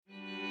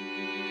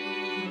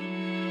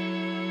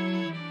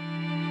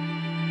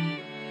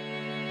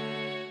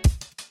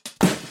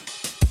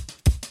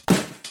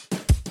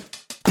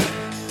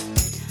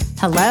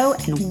Hello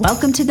and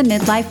welcome to the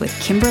Midlife with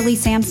Kimberly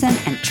Sampson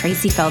and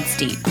Tracy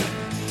Feldstein.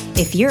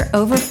 If you're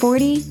over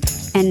 40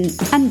 and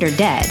under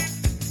dead,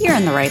 you're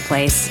in the right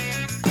place.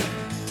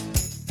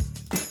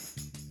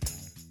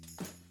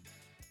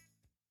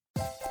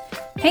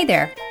 Hey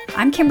there,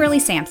 I'm Kimberly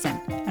Sampson,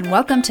 and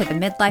welcome to the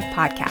Midlife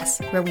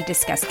Podcast, where we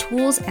discuss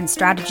tools and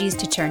strategies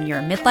to turn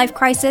your midlife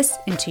crisis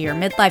into your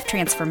midlife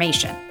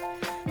transformation.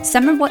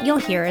 Some of what you'll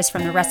hear is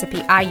from the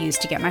recipe I use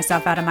to get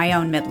myself out of my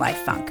own midlife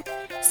funk.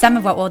 Some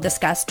of what we'll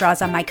discuss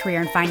draws on my career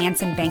in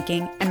finance and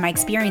banking and my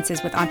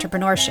experiences with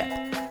entrepreneurship.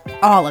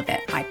 All of it,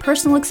 my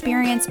personal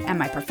experience and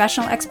my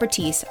professional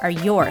expertise, are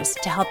yours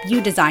to help you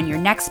design your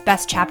next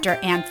best chapter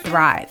and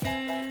thrive.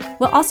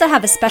 We'll also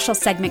have a special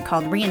segment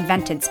called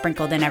Reinvented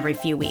sprinkled in every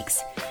few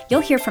weeks.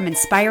 You'll hear from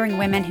inspiring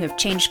women who have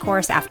changed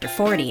course after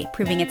 40,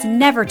 proving it's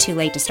never too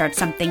late to start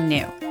something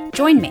new.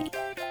 Join me.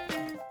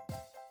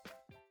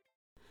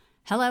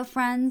 Hello,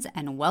 friends,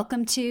 and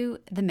welcome to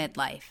The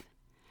Midlife.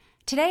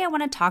 Today, I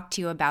want to talk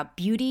to you about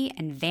beauty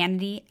and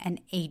vanity and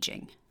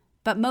aging.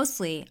 But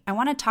mostly, I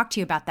want to talk to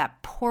you about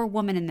that poor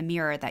woman in the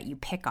mirror that you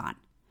pick on.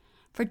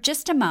 For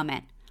just a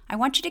moment, I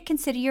want you to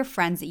consider your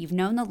friends that you've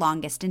known the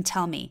longest and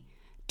tell me,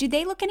 do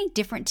they look any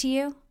different to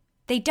you?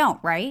 They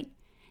don't, right?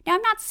 Now,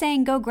 I'm not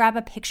saying go grab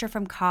a picture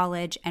from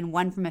college and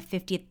one from a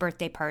 50th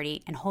birthday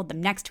party and hold them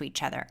next to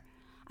each other.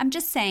 I'm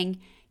just saying,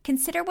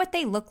 consider what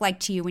they look like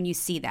to you when you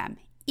see them,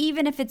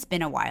 even if it's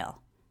been a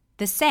while.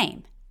 The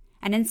same,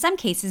 and in some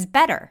cases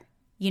better.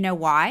 You know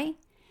why?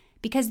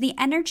 Because the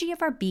energy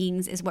of our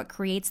beings is what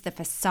creates the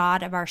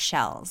facade of our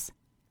shells.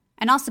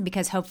 And also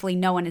because hopefully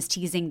no one is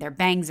teasing their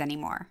bangs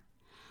anymore.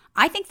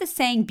 I think the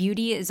saying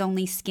beauty is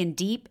only skin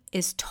deep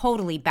is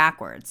totally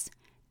backwards.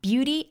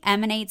 Beauty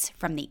emanates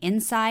from the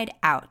inside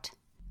out.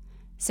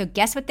 So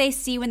guess what they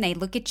see when they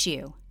look at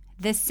you?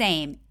 The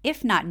same,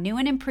 if not new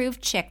and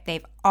improved chick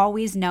they've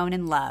always known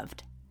and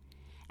loved.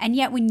 And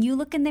yet when you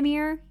look in the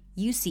mirror,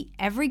 you see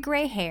every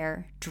gray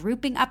hair,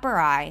 drooping upper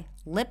eye,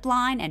 lip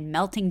line, and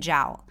melting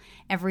jowl,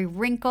 every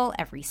wrinkle,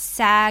 every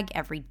sag,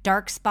 every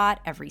dark spot,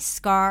 every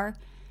scar.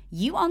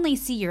 You only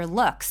see your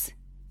looks.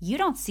 You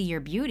don't see your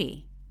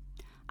beauty.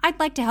 I'd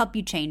like to help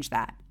you change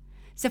that.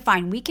 So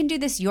fine, we can do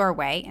this your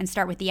way and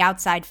start with the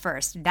outside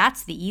first.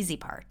 That's the easy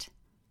part.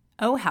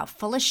 Oh, how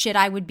full of shit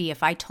I would be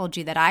if I told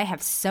you that I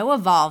have so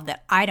evolved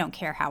that I don't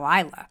care how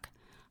I look.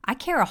 I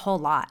care a whole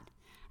lot.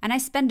 And I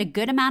spend a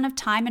good amount of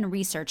time and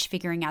research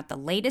figuring out the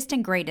latest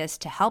and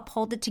greatest to help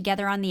hold it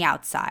together on the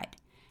outside.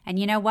 And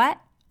you know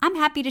what? I'm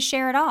happy to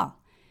share it all.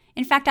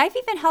 In fact, I've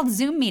even held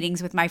Zoom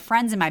meetings with my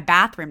friends in my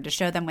bathroom to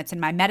show them what's in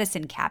my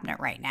medicine cabinet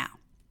right now.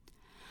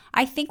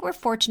 I think we're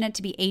fortunate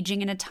to be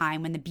aging in a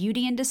time when the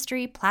beauty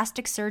industry,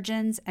 plastic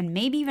surgeons, and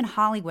maybe even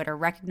Hollywood are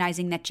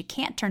recognizing that you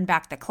can't turn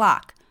back the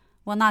clock.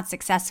 Well, not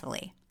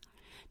successfully.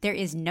 There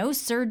is no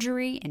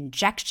surgery,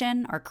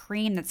 injection, or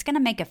cream that's going to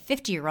make a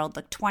 50-year-old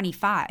look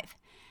 25.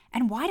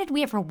 And why did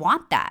we ever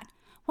want that?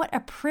 What a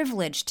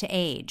privilege to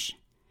age.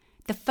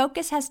 The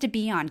focus has to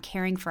be on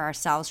caring for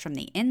ourselves from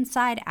the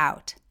inside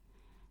out.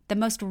 The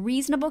most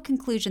reasonable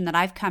conclusion that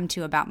I've come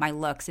to about my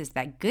looks is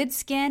that good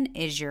skin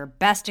is your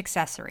best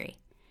accessory,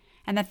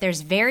 and that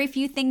there's very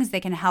few things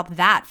that can help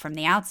that from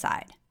the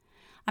outside.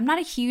 I'm not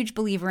a huge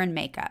believer in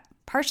makeup,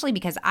 partially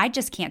because I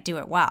just can't do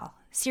it well.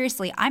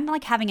 Seriously, I'm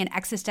like having an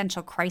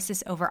existential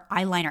crisis over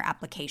eyeliner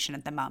application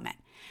at the moment,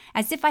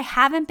 as if I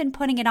haven't been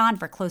putting it on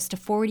for close to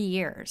 40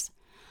 years.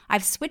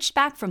 I've switched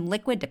back from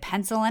liquid to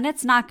pencil and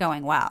it's not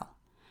going well.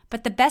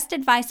 But the best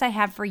advice I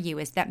have for you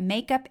is that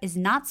makeup is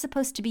not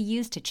supposed to be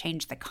used to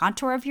change the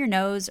contour of your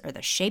nose or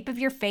the shape of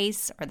your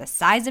face or the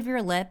size of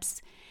your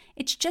lips.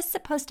 It's just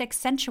supposed to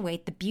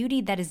accentuate the beauty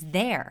that is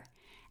there.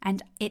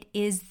 And it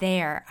is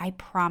there, I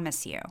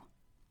promise you.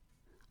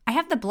 I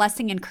have the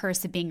blessing and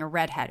curse of being a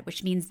redhead,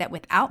 which means that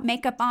without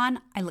makeup on,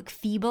 I look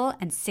feeble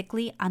and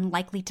sickly,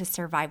 unlikely to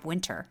survive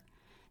winter.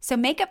 So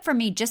makeup for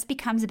me just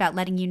becomes about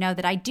letting you know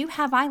that I do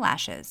have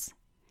eyelashes.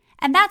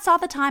 And that's all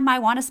the time I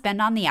want to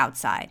spend on the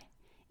outside.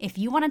 If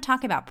you want to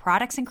talk about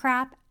products and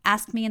crap,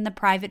 ask me in the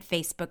private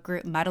Facebook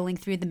group Muddling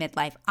Through the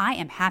Midlife. I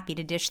am happy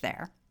to dish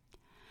there.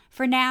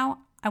 For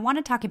now, I want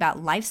to talk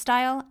about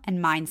lifestyle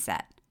and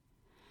mindset.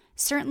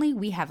 Certainly,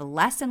 we have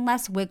less and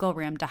less wiggle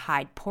room to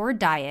hide poor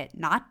diet,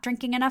 not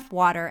drinking enough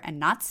water, and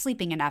not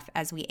sleeping enough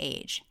as we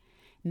age.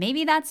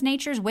 Maybe that's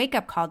nature's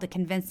wake-up call to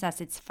convince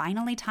us it's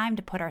finally time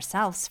to put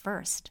ourselves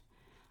first.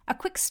 A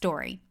quick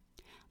story.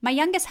 My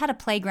youngest had a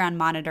playground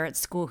monitor at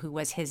school who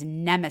was his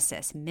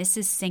nemesis,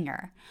 Mrs.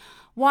 Singer.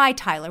 Why,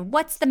 Tyler,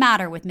 what's the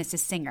matter with Mrs.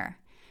 Singer?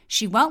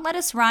 She won't let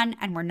us run,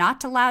 and we're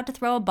not allowed to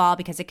throw a ball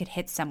because it could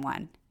hit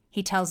someone.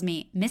 He tells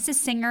me, Mrs.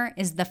 Singer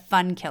is the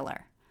fun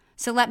killer.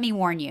 So let me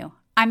warn you,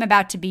 I'm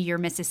about to be your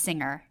Mrs.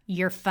 Singer,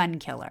 your fun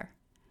killer.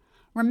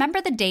 Remember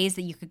the days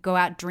that you could go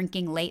out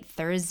drinking late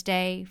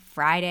Thursday,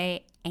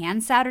 Friday,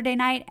 and Saturday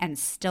night and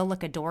still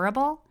look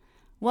adorable?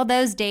 Well,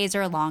 those days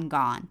are long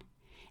gone.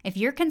 If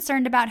you're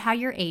concerned about how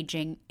you're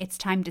aging, it's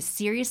time to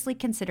seriously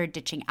consider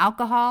ditching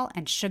alcohol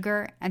and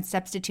sugar and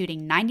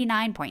substituting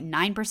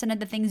 99.9% of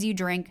the things you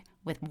drink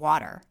with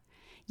water.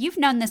 You've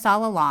known this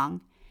all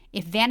along.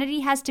 If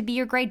vanity has to be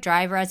your great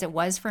driver as it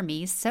was for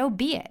me, so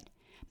be it.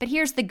 But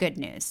here's the good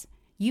news.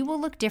 You will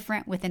look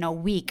different within a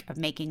week of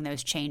making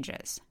those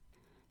changes.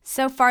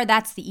 So far,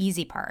 that's the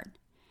easy part.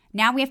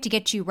 Now we have to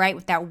get you right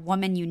with that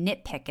woman you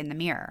nitpick in the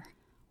mirror.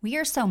 We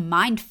are so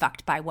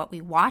mind-fucked by what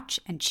we watch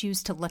and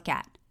choose to look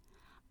at.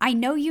 I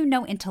know you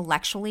know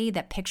intellectually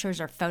that pictures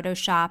are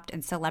photoshopped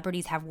and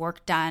celebrities have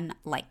work done,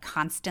 like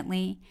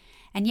constantly,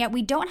 and yet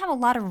we don't have a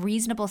lot of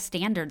reasonable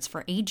standards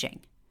for aging.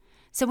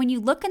 So when you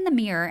look in the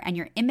mirror and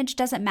your image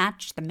doesn't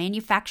match the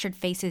manufactured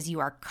faces you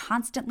are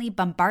constantly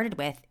bombarded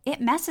with,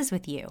 it messes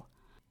with you.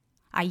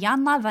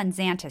 Iyanla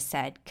Vanzant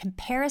said,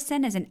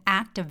 "Comparison is an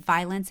act of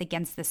violence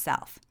against the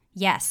self."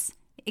 Yes,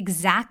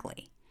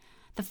 exactly.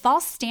 The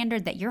false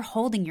standard that you're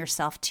holding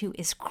yourself to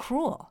is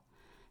cruel.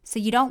 So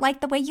you don't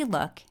like the way you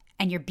look,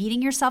 and you're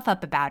beating yourself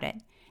up about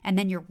it, and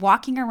then you're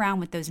walking around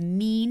with those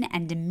mean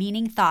and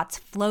demeaning thoughts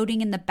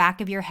floating in the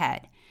back of your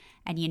head.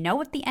 And you know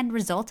what the end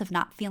result of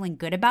not feeling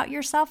good about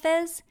yourself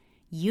is?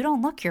 You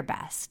don't look your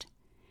best.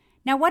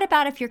 Now, what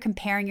about if you're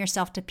comparing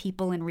yourself to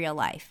people in real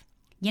life?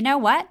 You know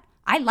what?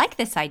 I like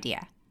this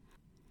idea.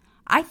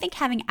 I think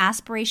having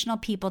aspirational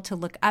people to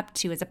look up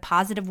to is a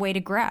positive way to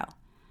grow.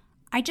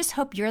 I just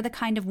hope you're the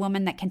kind of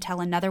woman that can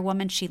tell another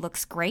woman she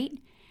looks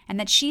great and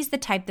that she's the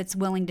type that's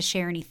willing to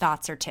share any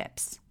thoughts or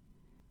tips.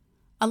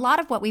 A lot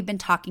of what we've been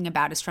talking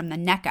about is from the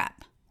neck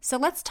up. So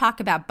let's talk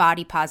about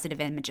body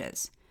positive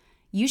images.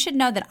 You should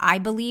know that I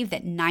believe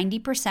that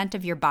 90%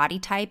 of your body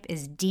type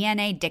is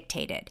DNA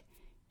dictated.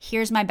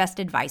 Here's my best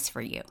advice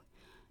for you.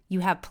 You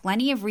have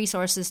plenty of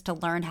resources to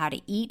learn how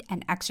to eat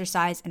and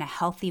exercise in a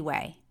healthy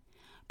way.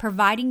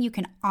 Providing you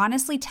can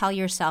honestly tell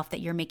yourself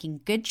that you're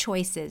making good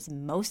choices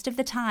most of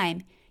the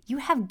time, you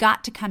have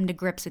got to come to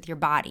grips with your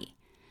body.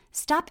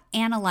 Stop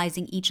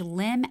analyzing each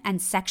limb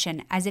and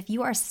section as if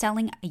you are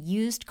selling a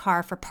used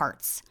car for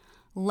parts.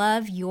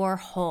 Love your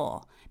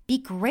whole. Be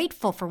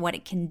grateful for what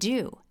it can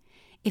do.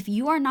 If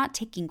you are not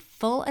taking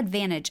full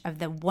advantage of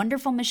the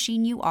wonderful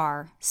machine you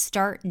are,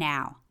 start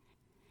now.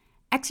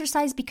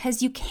 Exercise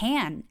because you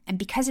can and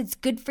because it's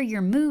good for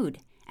your mood.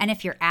 And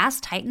if your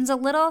ass tightens a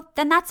little,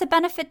 then that's a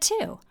benefit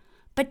too.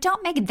 But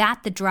don't make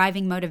that the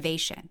driving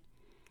motivation.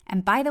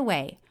 And by the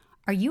way,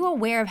 are you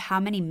aware of how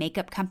many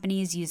makeup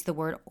companies use the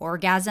word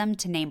orgasm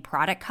to name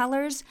product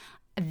colors?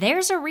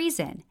 There's a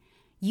reason.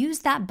 Use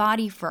that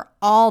body for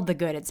all the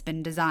good it's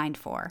been designed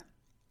for.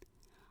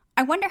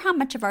 I wonder how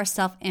much of our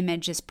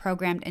self-image is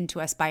programmed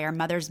into us by our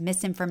mother's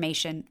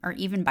misinformation or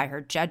even by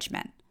her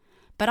judgment.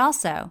 But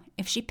also,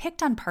 if she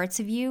picked on parts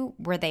of you,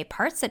 were they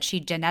parts that she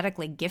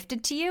genetically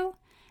gifted to you?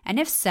 And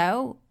if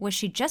so, was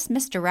she just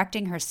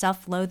misdirecting her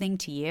self-loathing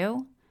to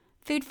you?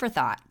 Food for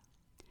thought.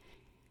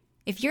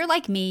 If you're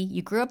like me,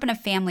 you grew up in a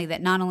family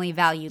that not only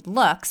valued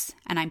looks,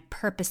 and I'm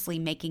purposely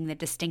making the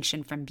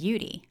distinction from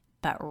beauty,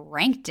 but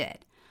ranked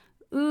it.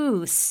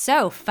 Ooh,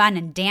 so fun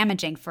and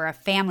damaging for a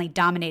family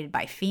dominated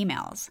by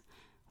females.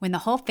 When the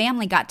whole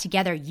family got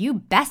together, you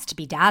best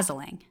be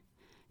dazzling.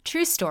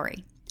 True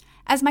story.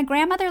 As my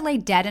grandmother lay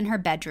dead in her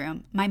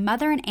bedroom, my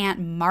mother and aunt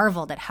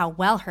marveled at how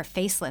well her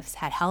facelifts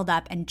had held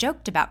up and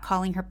joked about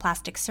calling her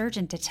plastic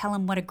surgeon to tell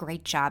him what a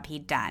great job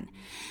he'd done.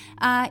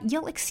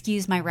 You'll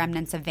excuse my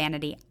remnants of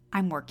vanity.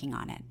 I'm working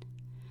on it.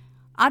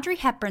 Audrey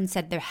Hepburn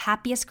said the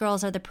happiest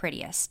girls are the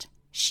prettiest.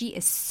 She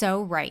is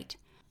so right.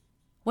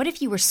 What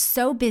if you were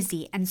so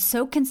busy and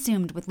so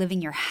consumed with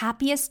living your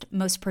happiest,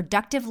 most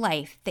productive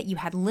life that you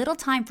had little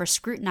time for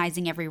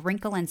scrutinizing every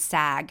wrinkle and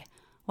sag?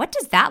 What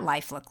does that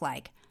life look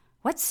like?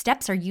 What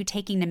steps are you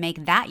taking to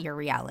make that your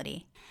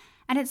reality?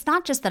 And it's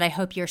not just that I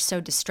hope you're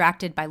so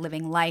distracted by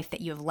living life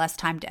that you have less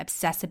time to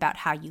obsess about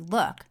how you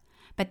look,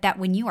 but that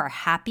when you are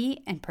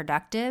happy and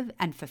productive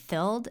and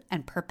fulfilled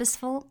and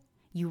purposeful,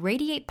 you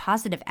radiate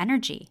positive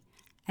energy.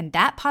 And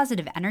that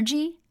positive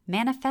energy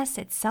manifests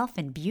itself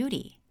in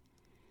beauty.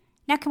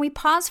 Now, can we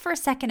pause for a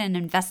second and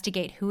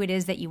investigate who it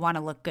is that you want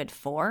to look good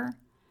for?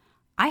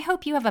 I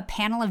hope you have a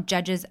panel of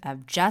judges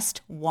of just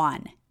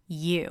one,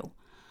 you.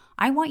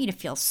 I want you to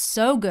feel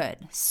so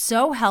good,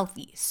 so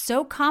healthy,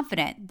 so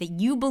confident that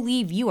you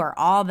believe you are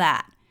all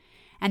that,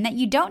 and that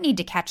you don't need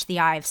to catch the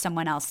eye of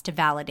someone else to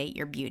validate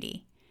your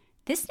beauty.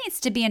 This needs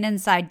to be an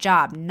inside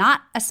job,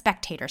 not a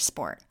spectator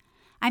sport.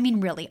 I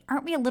mean, really,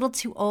 aren't we a little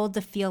too old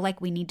to feel like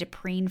we need to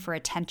preen for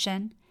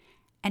attention?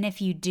 And if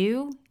you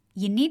do,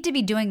 you need to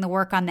be doing the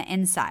work on the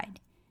inside.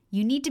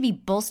 You need to be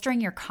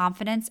bolstering your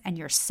confidence and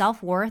your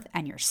self-worth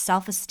and your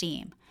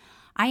self-esteem.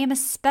 I am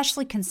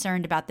especially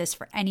concerned about this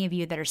for any of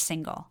you that are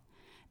single.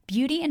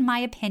 Beauty, in my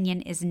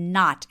opinion, is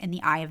not in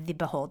the eye of the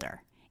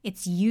beholder.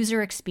 It's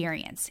user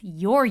experience,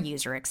 your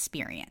user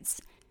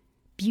experience.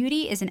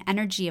 Beauty is an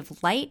energy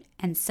of light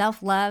and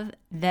self-love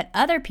that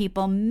other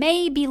people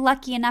may be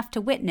lucky enough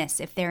to witness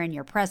if they're in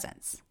your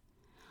presence.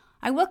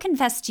 I will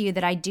confess to you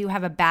that I do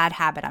have a bad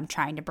habit I'm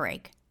trying to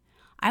break.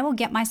 I will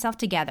get myself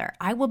together,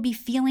 I will be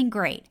feeling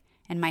great,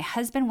 and my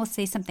husband will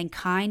say something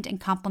kind and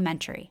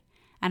complimentary.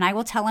 And I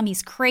will tell him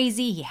he's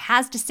crazy, he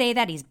has to say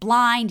that, he's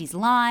blind, he's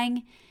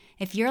lying.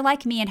 If you're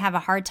like me and have a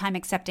hard time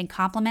accepting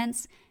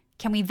compliments,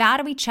 Can we vow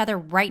to each other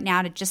right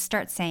now to just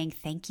start saying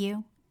thank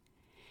you?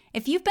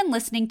 If you've been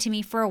listening to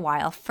me for a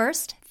while,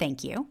 first,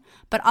 thank you.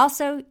 But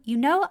also,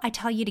 I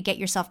tell you to get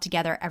yourself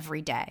together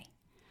every day.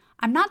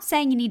 I'm not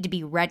saying you need to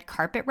be red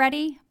carpet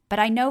ready, but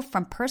I know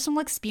from personal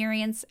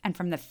experience and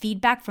from the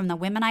feedback from the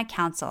women I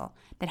counsel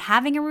that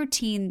having a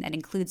routine that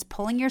includes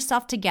pulling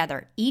yourself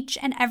together each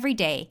and every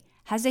day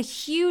has a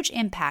huge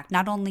impact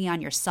not only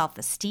on your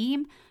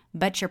self-esteem,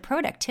 but your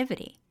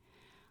productivity.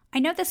 I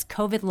know this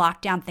COVID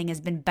lockdown thing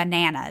has been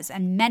bananas,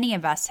 and many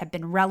of us have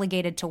been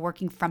relegated to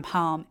working from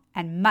home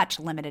and much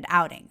limited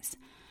outings.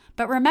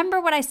 But remember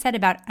what I said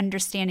about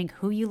understanding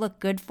who you look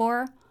good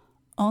for?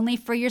 Only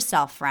for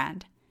yourself,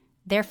 friend.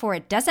 Therefore,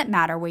 it doesn't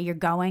matter where you're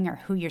going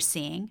or who you're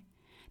seeing.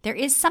 There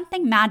is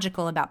something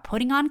magical about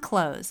putting on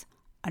clothes,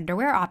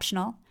 underwear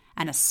optional,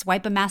 and a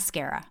swipe of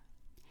mascara.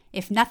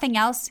 If nothing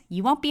else,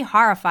 you won't be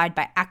horrified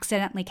by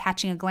accidentally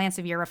catching a glance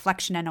of your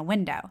reflection in a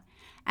window.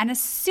 And a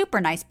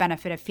super nice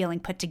benefit of feeling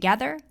put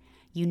together,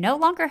 you no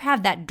longer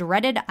have that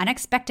dreaded,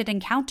 unexpected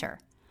encounter.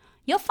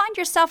 You'll find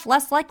yourself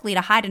less likely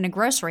to hide in a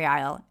grocery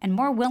aisle and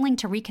more willing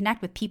to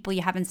reconnect with people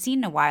you haven't seen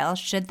in a while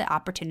should the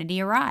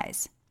opportunity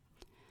arise.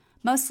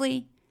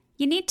 Mostly,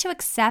 you need to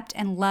accept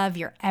and love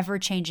your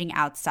ever-changing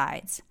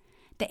outsides.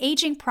 The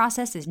aging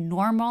process is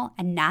normal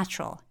and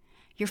natural.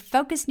 Your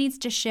focus needs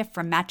to shift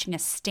from matching a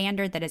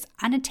standard that is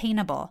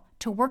unattainable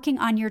to working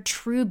on your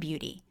true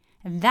beauty.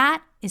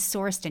 That is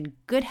sourced in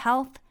good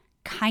health,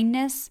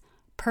 kindness,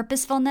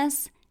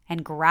 purposefulness,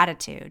 and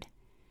gratitude.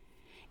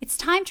 It's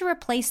time to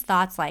replace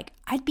thoughts like,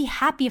 I'd be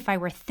happy if I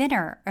were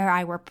thinner, or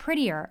I were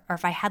prettier, or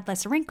if I had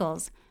less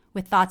wrinkles,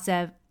 with thoughts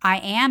of, I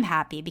am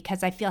happy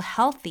because I feel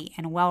healthy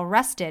and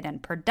well-rested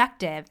and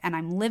productive, and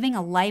I'm living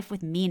a life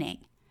with meaning.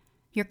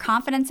 Your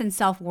confidence and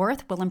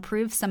self-worth will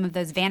improve some of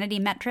those vanity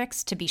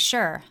metrics, to be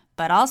sure,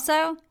 but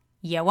also,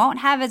 you won't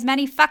have as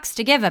many fucks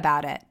to give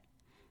about it.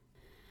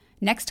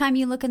 Next time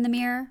you look in the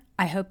mirror,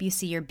 I hope you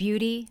see your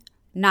beauty,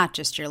 not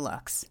just your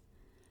looks.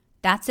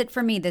 That's it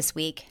for me this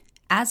week.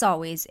 As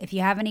always, if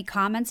you have any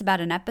comments about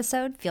an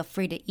episode, feel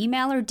free to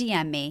email or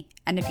DM me.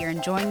 And if you're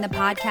enjoying the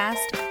podcast,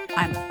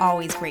 I'm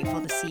always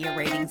grateful to see your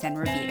ratings and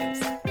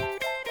reviews.